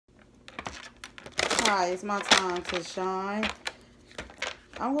Hi, it's my time to shine.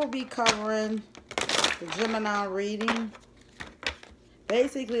 I'm going to be covering the Gemini reading.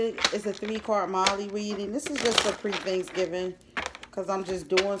 Basically, it's a 3-card Molly reading. This is just for pre-Thanksgiving because I'm just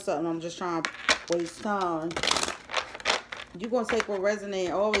doing something. I'm just trying to waste time. You're going to take what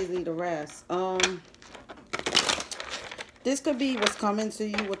resonates, always leave the rest. This could be what's coming to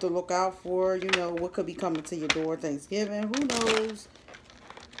you, what to look out for. You know, what could be coming to your door Thanksgiving. Who knows?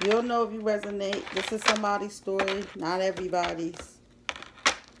 You'll know if you resonate. This is somebody's story, not everybody's.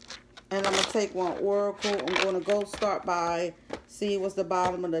 And I'm going to take one oracle. I'm going to go start by seeing what's the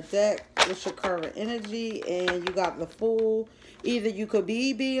bottom of the deck. What's your current energy? And you got the Fool. Either you could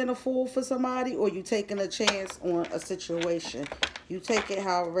be being a fool for somebody or you taking a chance on a situation. You take it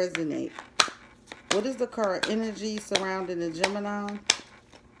how it resonates. What is the current energy surrounding the Gemini?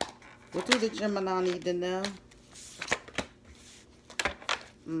 What do the Gemini need to know?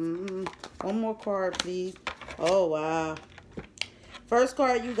 One more card, please. Oh, wow. First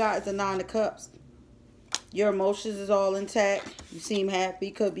card you got is the 9 of Cups. Your emotions is all intact. You seem happy.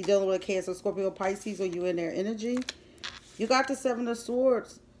 Could be dealing with a Cancer, Scorpio, Pisces, or you in their energy. You got the 7 of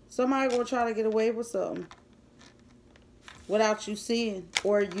Swords. Somebody gonna try to get away with something without you seeing,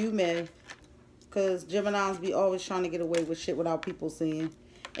 or you may. Because Geminis be always trying to get away with shit without people seeing.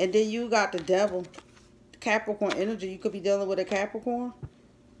 And then you got the Devil. Capricorn energy. You could be dealing with a Capricorn.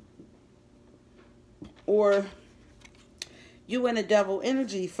 Or you in a Devil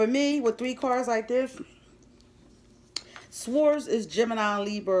energy. For me, with 3 cards like this, Swords is Gemini,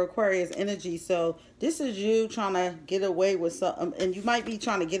 Libra, Aquarius energy. So this is you trying to get away with something. And you might be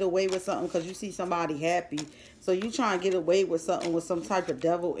trying to get away with something because you see somebody happy. So you trying to get away with something with some type of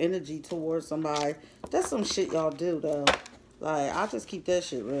devil energy towards somebody. That's some shit y'all do, though. Like, I just keep that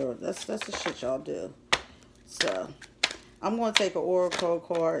shit real. That's the shit y'all do. So I'm going to take an oracle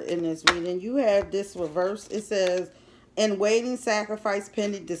card in this reading. You have this reverse. It says, in waiting, sacrifice,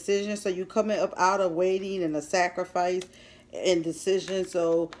 pending decision. So you coming up out of waiting and a sacrifice and decision.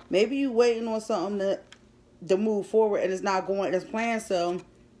 So maybe you waiting on something to move forward and it's not going as planned. So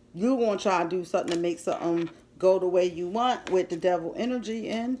you're going to try to do something to make something go the way you want with the Devil energy.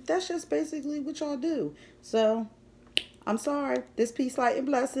 And that's just basically what y'all do. So I'm sorry. This peace, light, and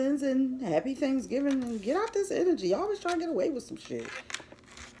blessings and happy Thanksgiving. And get out this energy. Y'all always trying to get away with some shit.